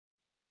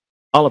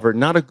Oliver,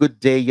 not a good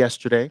day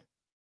yesterday.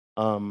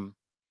 Um,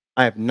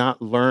 I have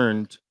not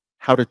learned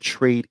how to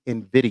trade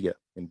Nvidia.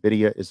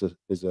 Nvidia is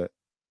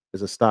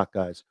a stock,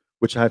 guys,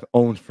 which I've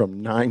owned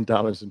from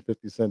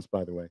 $9.50,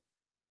 by the way.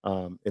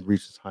 It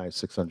reached as high as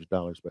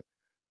 $600. But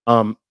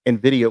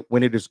Nvidia,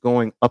 when it is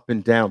going up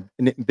and down,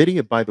 and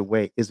Nvidia, by the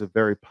way, is a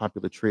very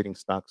popular trading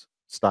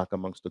stock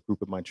amongst a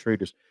group of my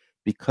traders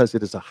because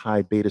it is a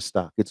high beta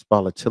stock. Its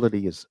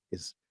volatility is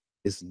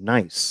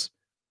nice.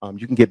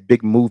 You can get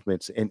big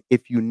movements, and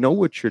if you know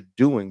what you're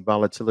doing,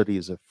 volatility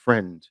is a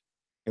friend.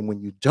 And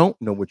when you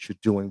don't know what you're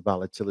doing,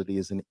 volatility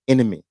is an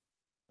enemy.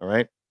 All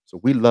right.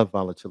 So we love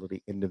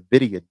volatility, and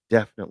Nvidia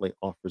definitely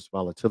offers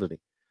volatility.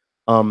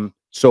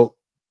 So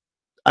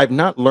I've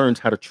not learned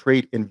how to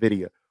trade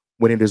Nvidia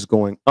when it is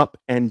going up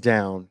and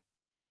down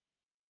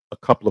a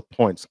couple of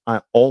points.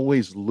 I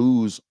always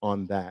lose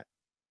on that.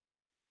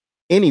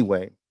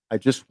 Anyway, I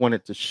just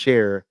wanted to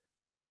share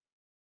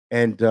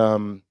and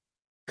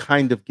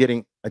kind of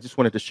getting I just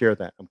wanted to share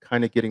that. I'm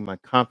kind of getting my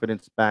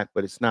confidence back,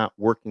 but it's not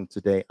working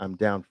today. I'm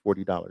down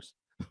 $40.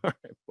 All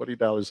right,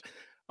 $40.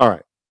 All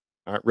right.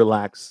 All right,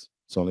 relax.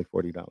 It's only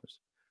 $40.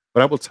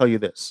 But I will tell you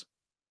this.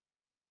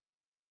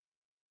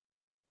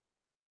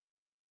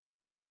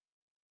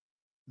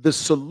 The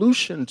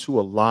solution to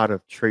a lot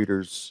of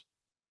traders'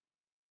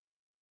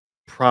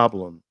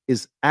 problem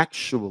is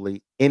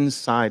actually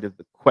inside of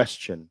the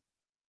question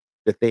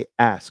that they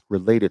ask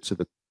related to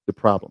the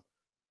problem.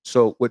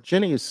 So what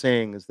Jenny is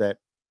saying is that,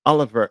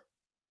 Oliver,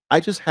 I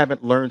just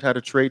haven't learned how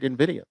to trade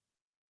NVIDIA.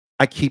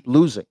 I keep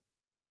losing.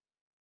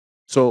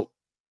 So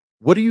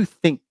what do you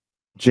think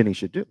Jenny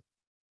should do?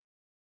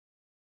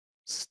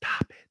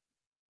 Stop it.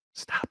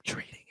 Stop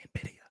trading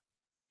NVIDIA.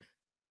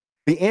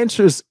 The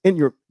answer's in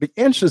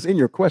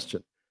your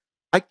question.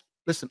 I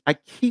listen, I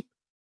keep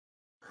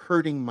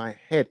hurting my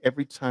head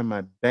every time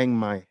I bang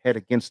my head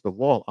against the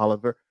wall,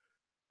 Oliver.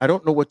 I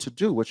don't know what to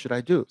do. What should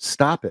I do?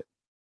 Stop it.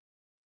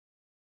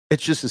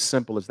 It's just as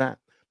simple as that.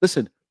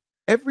 Listen,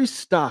 every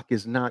stock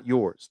is not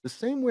yours. The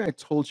same way I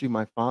told you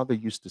my father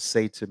used to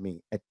say to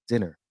me at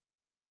dinner.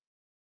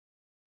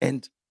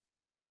 And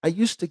I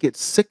used to get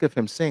sick of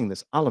him saying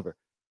this, Oliver,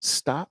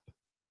 stop.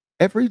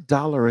 Every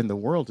dollar in the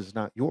world is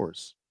not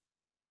yours.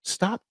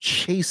 Stop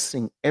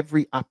chasing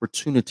every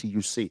opportunity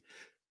you see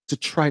to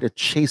try to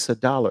chase a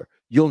dollar.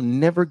 You'll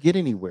never get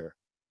anywhere.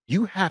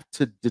 You have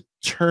to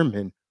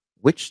determine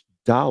which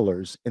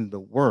dollars in the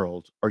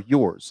world are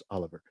yours,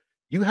 Oliver.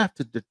 You have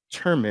to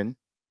determine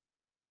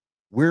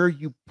where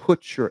you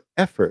put your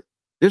effort.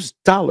 There's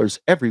dollars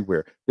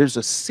everywhere. There's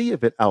a sea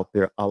of it out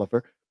there,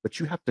 Oliver, but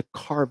you have to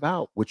carve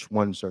out which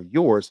ones are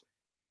yours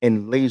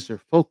and laser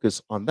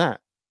focus on that.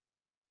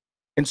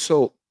 And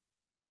so,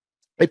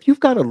 if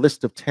you've got a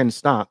list of 10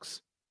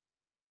 stocks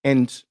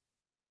and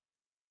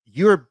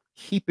you're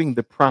keeping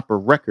the proper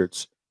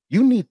records,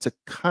 you need to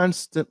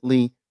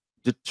constantly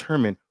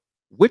determine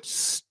which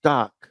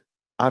stock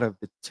out of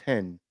the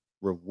 10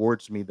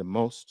 rewards me the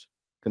most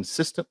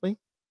consistently,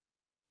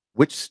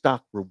 which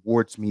stock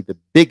rewards me the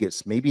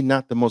biggest, maybe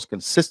not the most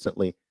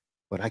consistently,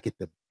 but I get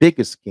the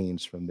biggest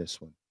gains from this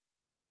one.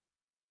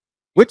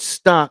 Which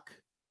stock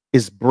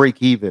is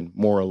break even,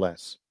 more or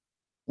less?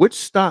 Which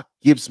stock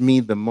gives me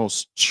the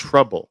most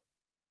trouble?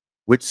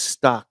 Which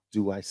stock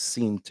do I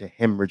seem to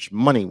hemorrhage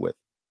money with?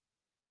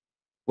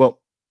 Well,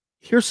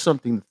 here's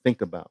something to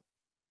think about.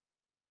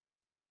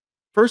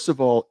 First of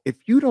all, if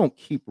you don't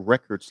keep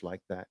records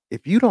like that,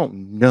 if you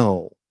don't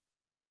know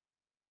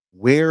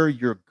where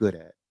you're good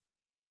at,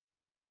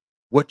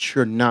 what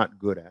you're not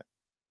good at,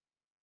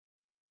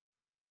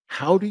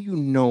 how do you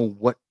know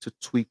what to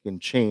tweak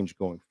and change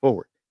going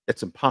forward?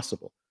 That's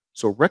impossible.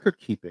 So, record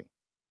keeping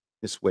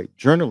this way,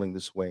 journaling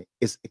this way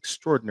is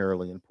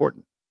extraordinarily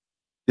important.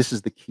 This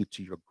is the key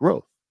to your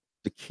growth,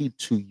 the key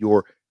to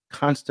your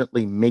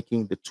constantly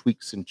making the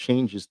tweaks and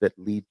changes that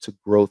lead to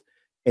growth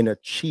and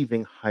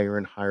achieving higher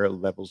and higher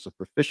levels of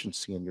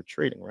proficiency in your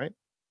trading, right?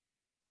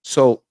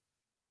 So,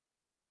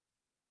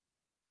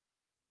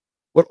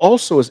 what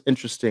also is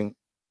interesting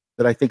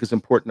that I think is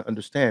important to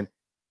understand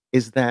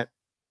is that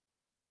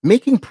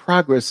making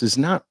progress is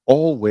not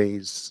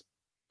always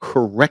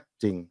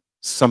correcting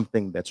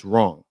something that's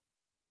wrong.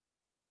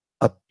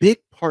 A big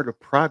part of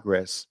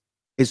progress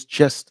is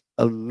just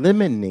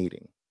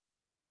eliminating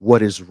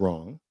what is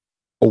wrong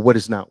or what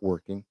is not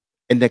working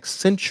and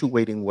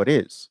accentuating what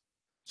is.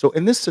 So,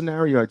 in this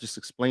scenario I just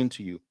explained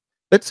to you,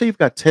 let's say you've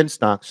got 10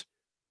 stocks,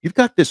 you've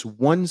got this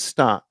one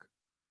stock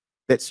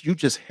that's you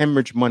just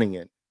hemorrhage money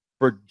in.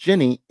 For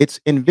Jenny, it's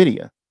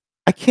Nvidia.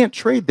 I can't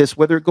trade this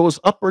whether it goes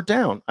up or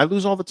down. I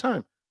lose all the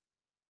time.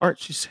 All right,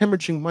 she's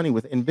hemorrhaging money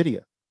with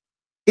Nvidia.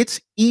 It's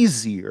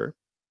easier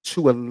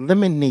to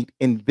eliminate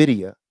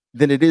Nvidia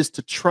than it is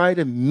to try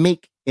to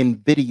make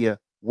Nvidia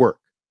work.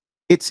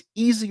 It's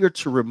easier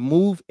to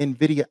remove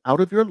Nvidia out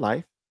of your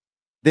life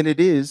than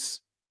it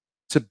is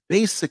to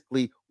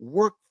basically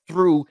work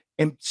through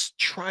and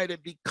try to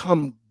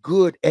become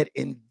good at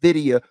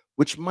Nvidia,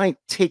 which might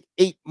take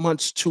 8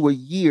 months to a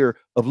year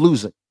of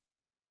losing.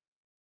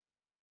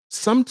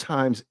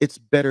 Sometimes it's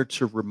better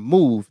to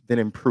remove than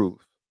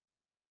improve.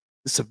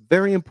 It's a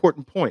very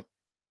important point.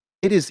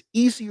 It is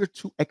easier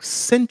to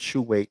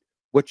accentuate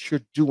what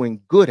you're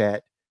doing good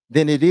at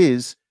than it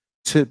is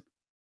to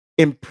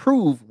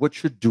improve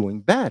what you're doing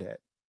bad at.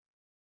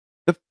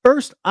 The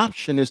first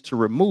option is to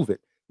remove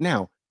it.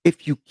 Now,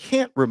 if you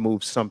can't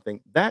remove something,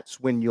 that's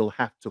when you'll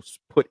have to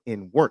put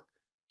in work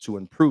to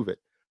improve it.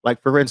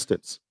 Like, for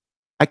instance,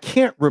 I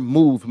can't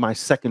remove my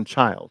second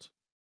child,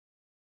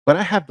 but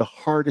I have the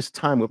hardest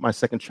time with my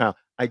second child.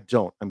 I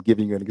don't. I'm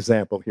giving you an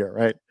example here,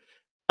 right?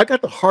 I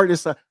got the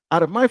hardest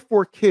out of my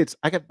 4 kids,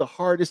 I got the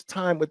hardest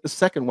time with the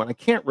second one. I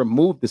can't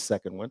remove the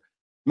second one.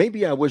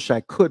 Maybe I wish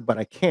I could, but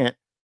I can't.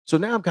 So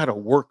now I've got to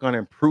work on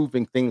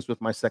improving things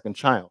with my second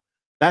child.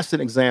 That's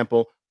an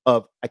example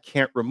of I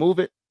can't remove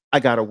it. I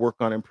got to work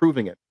on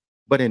improving it.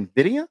 But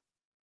NVIDIA,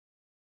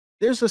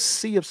 there's a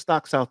sea of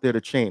stocks out there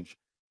to change.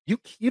 You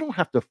don't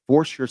have to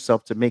force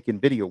yourself to make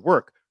NVIDIA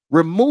work.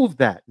 Remove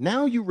that.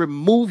 Now you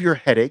remove your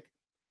headache,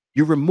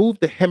 you remove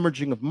the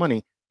hemorrhaging of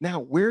money. Now,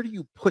 where do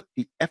you put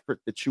the effort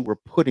that you were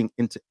putting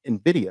into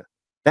NVIDIA?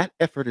 That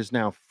effort is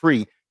now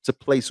free to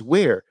place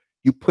where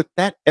you put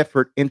that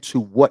effort into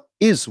what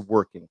is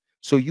working.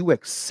 So you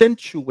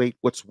accentuate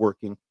what's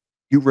working,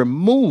 you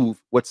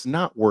remove what's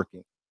not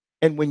working.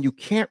 And when you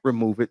can't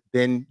remove it,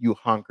 then you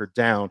hunker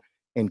down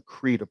and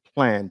create a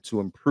plan to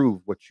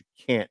improve what you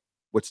can't,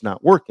 what's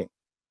not working.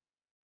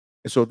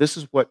 And so this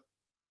is what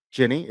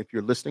Jenny, if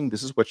you're listening,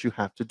 this is what you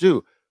have to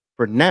do.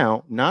 For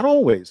now, not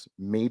always.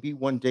 Maybe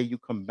one day you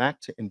come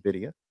back to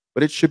NVIDIA,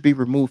 but it should be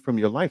removed from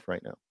your life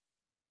right now.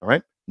 All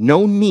right.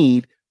 No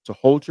need to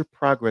hold your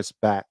progress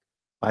back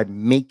by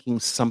making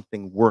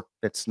something work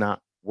that's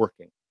not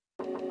working.